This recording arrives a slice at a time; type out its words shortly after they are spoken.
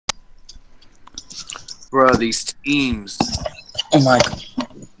Bro, these teams. Oh my god.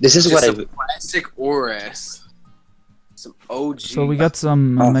 This is what Just some classic ORAS. Some OG. So we got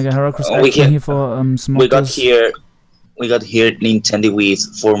some Mega Heracross we action can- here for Smogon. we got here Nintendi with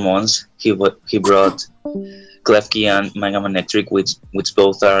 4 mons. He brought Klefki and Mega Manectric, which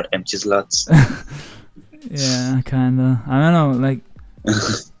both are empty slots. Yeah, kinda. I don't know, like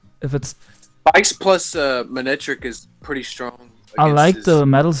if it's. Spikes plus Manectric is pretty strong. I like his... the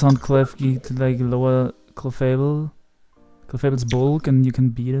metal sound Klefki to like lower Clefable's bulk, and you can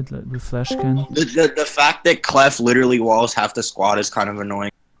beat it like, with flash can. The fact that Clef literally walls half the squad is kind of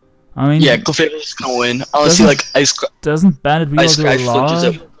annoying. I mean, Yeah, Clefable's gonna win. Honestly, like doesn't Bandit Reroll do a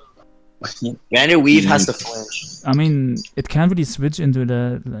lot? Bandit Weave has to flinch. I mean, it can't really switch into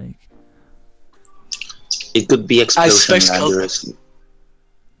that, like. It could be Explosion expect Landers.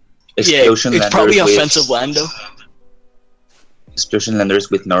 yeah, it's probably offensive Lando. Explosion Landers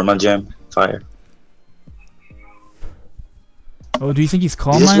with normal gem fire. Oh, do you think he's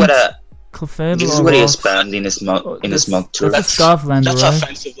calm This is what Clefable? This is what he has spammed in his Smog tour. That's a Scarf Lando, That's right?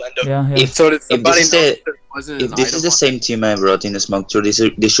 offensive Lando. Yeah, yeah. If this is the same team I brought in the Smog tour, this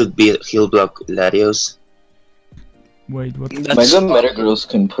should be Heal Block Latios. Wait, what? Mega Metagross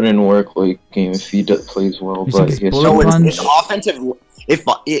can put in work like game if he plays well, You but think he he's has bullet punch? It's offensive.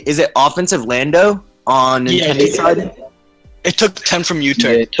 Is it offensive Lando on Nintendi's side? It took 10 from yeah,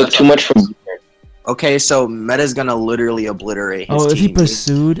 U-turn. it took too much from. Okay, so Meta's gonna literally obliterate his Oh, is he team.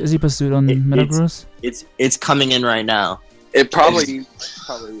 pursued? Is he pursued on Metagross? It's coming in right now, It probably is.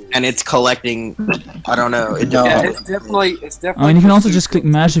 and it's collecting. I don't know. Yeah, it's definitely. I mean, you can also pursued. just click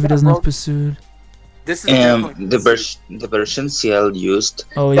mash if he doesn't have pursued. This is definitely The pursued. version CL used.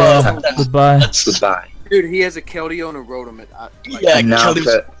 Oh yeah, goodbye. Goodbye. Dude, he has a Keldeo and a Rotom. Yeah, And now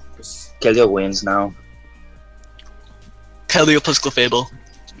Keldeo Keldeo wins now. plus Clefable.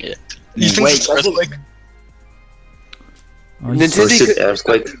 Yeah. You think Wait, it's Earthquake? Oh, he's, Nintendi Versus could-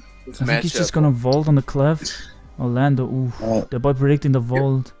 Earthquake. this I think he's matchup. just gonna vault on the cleft. Orlando, ooh, Oh. the boy predicting the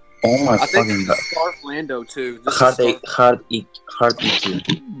vault. Oh my I think fucking god. it's Scarf Lando too. This is Hard Scarf-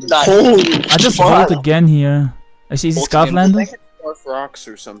 EQ. Nah, I just vault again here. Actually, is he Vault Scarf again. I Lando? think it's Scarf Rocks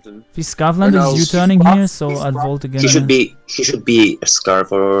or something. If he's Scarf Lando, no, he's U-turning he's here, rock- so he's I'd rock- vault again. He should be a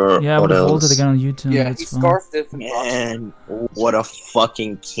Scarf or Yeah, I what would have else? vaulted again on U-turn. Yeah, that's he's fine. Scarf different. Man, what a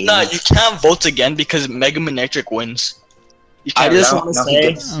fucking king! nah, you can't vote again because Mega Manectric wins. You I can't. just now- want to now he say.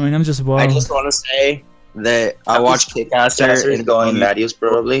 gets- I mean, I'm just I wild. just want to say that I watched Kickasser Kickasser is going Latios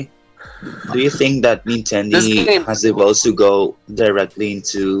probably. Do you think that This Nintendi game- has the balls to go directly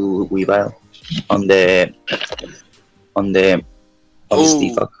into Weavile on the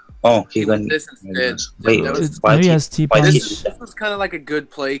Stefuck? Oh, he went. This instead. Wait, That was- why Maybe he did has why T-punch. did This was kind of like a good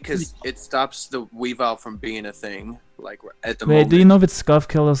play because it stops the Weavile from being a thing. Like at the Wait, moment. do you know if it's Scarf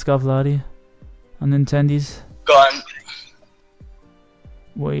Kill or Scarf Ladi on Nintendi's? Gone.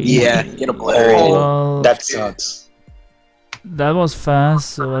 Wait. Yeah, get obliterated. Well, that sucks? that was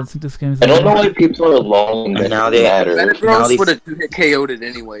fast, so I think this game is I don't know why people are long. And now That they- matter. Now Metagross they- would have KO'd it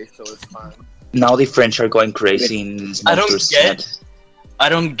anyway, so it's fine. Now the French are going crazy in I don't Smoker's get- chat. I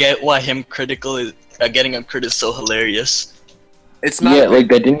don't get why him critical is getting him crit is so hilarious. It's not. Yeah, like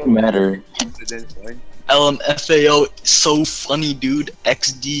that didn't matter. Anyway. LMFAO so funny, dude.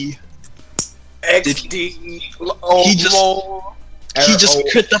 XD. XD. He just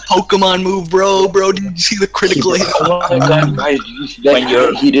crit the Pokemon move, bro. Did you see the critical hit? Oh my god, guys, you see that When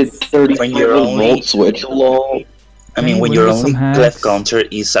you're- he did 30 when you're volt only- switch. Lol. I mean, Can when you your win with only some hacks? clef counter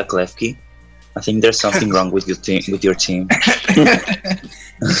is a Klefki, I think there's something wrong with your team.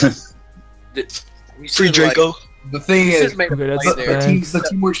 Free Draco. The thing is, Okay, that's the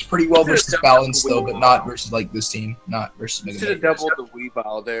team works pretty well versus balance though, but not versus like this team, not versus Mega Should have Man. doubled the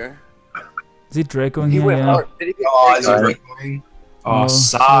Weavile there. Is he Draco in He here? went Yeah. hard. Did he get Oh, is he Draco? going? Oh, Oh, he's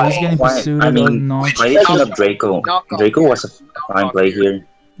sigh. getting Why- pursued I or mean, not. Why did you not Draco? Draco was a fine play here.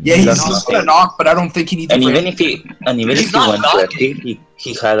 Yeah, he's That's gonna knock, but I don't think he needs. And to even if he He's not went knocking. Klefki,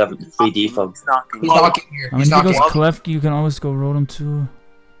 he had a free default. He's knocking. he's knocking here. I mean, He's if he knocking. goes Clef, you can always go Rotom too.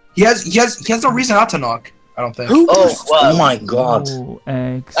 He has no reason not to knock. I don't think. Oh, Oh wow. my god, Oh,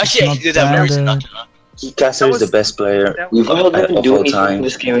 X. Actually, It's he did have no reason not bad. to knock. Kickasser is the best player. We've all Of didn't do all anything time. in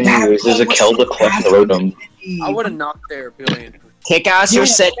this game anyways. There's a Kelda Clef Rotom. I would have knocked there a billion. Kickasser Yeah,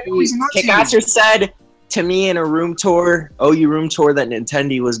 said. no reason not to. Kickasser said to me in a room tour, OU room tour, that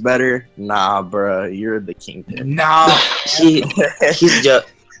Nintendi was better. Nah, bruh, you're the kingpin. Nah. He's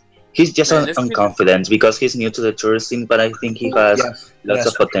just Man, this kid- unconfident because he's new to the tour scene, but I think he has Yes. lots Yes.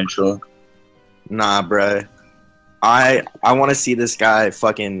 of potential. Nah, bruh. I want to see this guy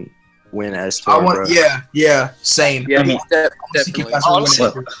fucking win S I tour, want. bro. Yeah. Same. Yeah, I mean- he's I see definitely. Kickasser Honestly,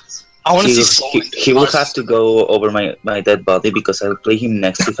 winning. I want to see he will have to go over my dead body because I'll play him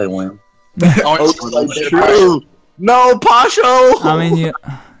next if I win. I want to see True. No, Posho. I mean, you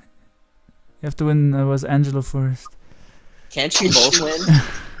have to win. Was Angelo first? Can't you both win?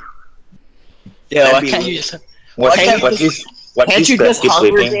 Yeah, That'd why be can't you weird. just... What Can't you just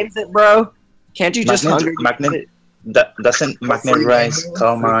Hunger Games it, bro? Can't you just Hunger Games it? Doesn't Magnet Rise,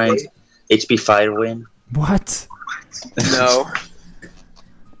 Calm Mind, HP Fire win? What? No.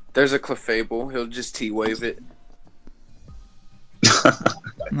 There's a Clefable. He'll just T-wave it.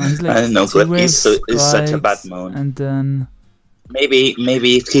 No, he's like I don't know, but T-Wave, it's such a bad Spikes, mode. and then Maybe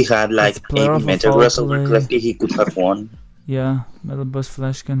if he had like It's player 80 of a Metagross foul over play. Klefki, he could have won. yeah, Metal Boss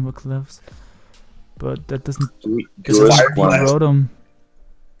Flash Gun were clefs, but that doesn't Because Good Fire one. Blast. Rotom.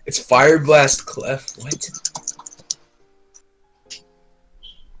 It's Fire Blast Clef. What?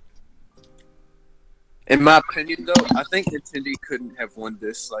 In my opinion, though, I think Nintendi couldn't have won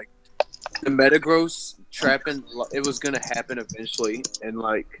this. Like, the Metagross trapping, it was gonna happen eventually, and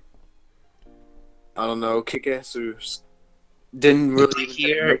like, I don't know, Kickassers didn't really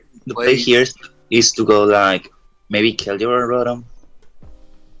even The play here is to go like maybe kill your Rotom.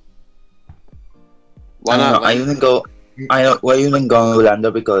 Why I don't not? know, I even go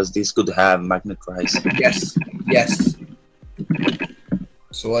Lando because this could have Magnet Rise. Yes. Yes.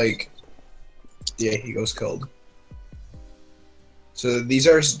 So like, yeah, he goes cold. So these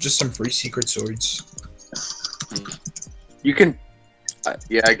are just some free secret swords. You can,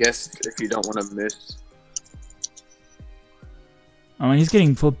 yeah, I guess if you don't want to miss. I mean, he's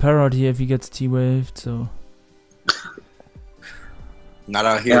getting full power out here if he gets T-waved, so Not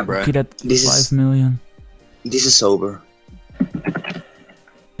out here, Yeah, bro. he at This 5 is- million. This is over.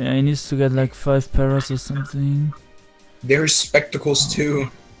 Yeah, he needs to get like 5 paras or something. There's spectacles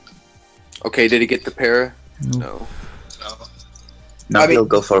too. Okay, did he get the para? Nope. No. Now I mean- he'll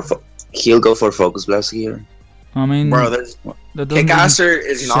go for Focus Blast here. I mean, Bro, there's that doesn't Kickasser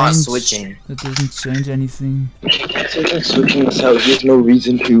is not change- switching. That doesn't change anything. Switching us out, he has no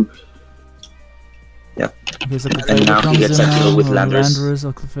reason to. Okay, so now Clefable he comes gets in a kill now, with or Landorus. Landorus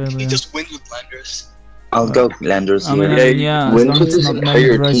or Clefable. He Yeah. just wins with Landers. I'll go Landers I mean, here. yeah, as Wins long with as it's his not entire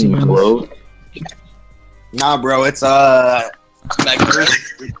Magnet Rise, he team, wins. Glow. Nah, bro, it's Magnet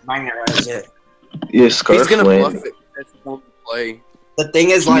Rise. Magnet Rise. Yeah. Yeah, He's Scarf gonna win. bluff it. That's one play. The thing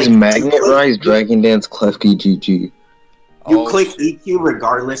is, like, He's Magnet Rise, Dragon Dance, Klefki, GG. you Oh, click shit. EQ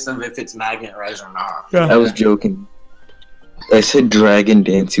regardless of if it's Magnet Rise or not. I was joking. I said Dragon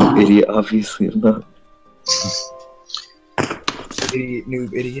Dance, you idiot. Obviously, I'm not. Idiot,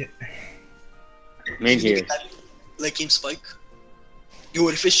 noob, idiot. Mid here. Late game spike. You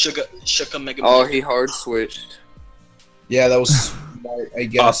would fish Sugar Mega Oh, Man. he hard switched. Yeah, that was smart, I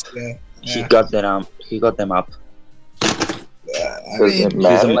guess. Yeah. He Yeah. got them. He got them up. I Does mean, it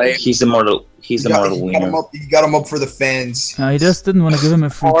matter? He's the mortal. He's the he mortal got him winner. up. He got him up for the fans. He just didn't want to give him a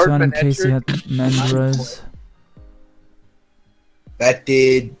free Hard turn in case he had Manectric. Magnet Rise. That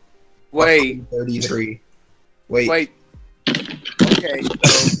did Wait, 33. Wait, wait. Okay,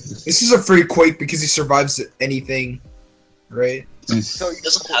 this is a free quake because he survives anything, right? so He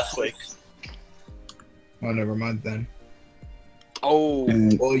doesn't have Quake. Oh, never mind then. oh,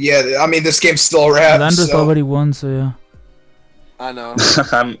 Well, yeah, I mean, this game's still a wrap. Landorus So. already won, so yeah. I know.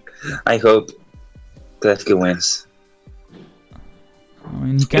 I hope Klefki wins. I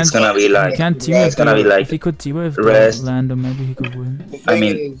mean, he can't. It's gonna be He like can't It's T-wave. gonna be though. like If he could T-wave rest. Lando, maybe he could win. The I thing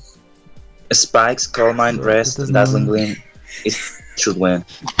mean- is, Spikes, Calm Mind, That Rest, doesn't Dazzling matter. Gleam. It should win.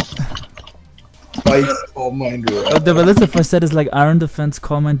 Spike, oh mind But the relative I said is like Iron Defense,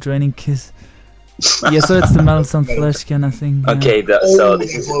 Calm and Draining Kiss. Yeah, so it's the Metal Sun Flash Can, I think. Yeah. Okay, so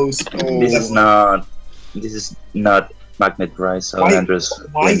this is close. this is not Magnet Rise. So Why- Landers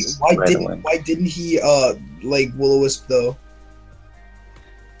wins right away. Why didn't he like Will-O-Wisp though?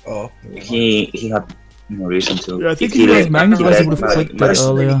 Oh, never mind. He had no reason to. Yeah, I think If he was let- Magnet he Rise, he let would have Mag- clicked that Mag-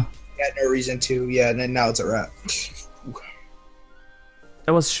 earlier. He had no reason to. Yeah, and then now it's a wrap.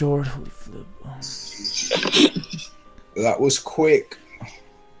 That was short. Holy flip. That was quick.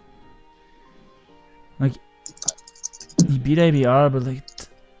 He beat ABR, but like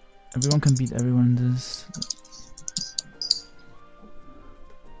everyone can beat everyone in this.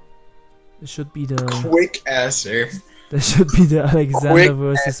 There should be the Kickasser. there should be the Alexander Quick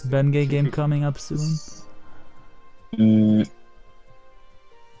versus Bengay game coming up soon. Mm,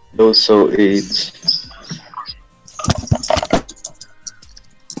 Also, it's.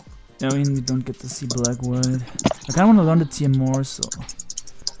 I mean, we don't get to see black white. I kind of want to learn the TM more, so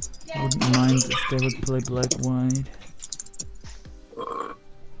I wouldn't mind if they would play black white.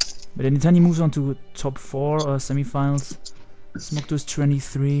 But then Nintendi moves on to top 4 or semifinals. Smogon is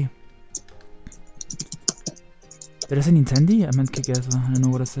 23. Did I say Nintendi? I meant kickasser. I don't know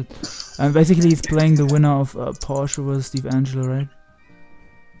what I said. Basically, he's playing the winner of Porsche vs Steve Angelo, right?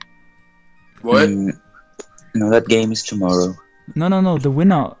 What? No, that game is tomorrow. No. The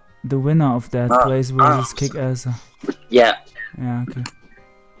winner of that plays versus kickasser. Yeah, Yeah. Okay.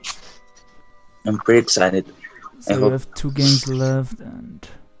 I'm pretty excited. So we have 2 games left, and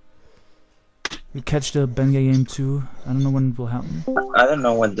we catch the Bengay game 2. I don't know when it will happen. I don't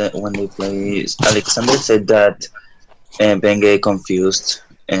know when they play. Alexander said that Bengay confused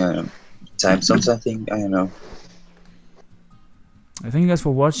time zones. I think I don't know. I thank you guys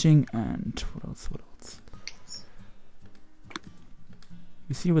for watching, and what else?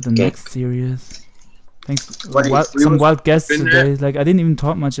 We see you with the next series. Thanks. Some wild guests today. Like I didn't even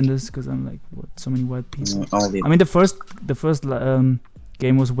talk much in this because I'm like, what? So many wild people. I mean, the first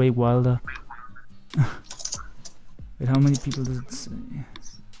game was way wilder. Wait, how many people does it say?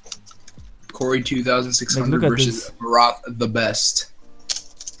 Corey 2600 Like, look at versus this. Roth the best.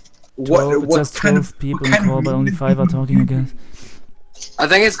 12, it says 12 people in call, but only 5 are talking, I guess. I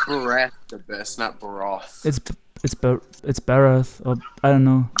think it's Barath the best, not Baroth. It's Barath, or I don't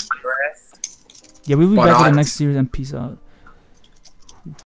know. Yeah, we'll be back for the next series, and peace out.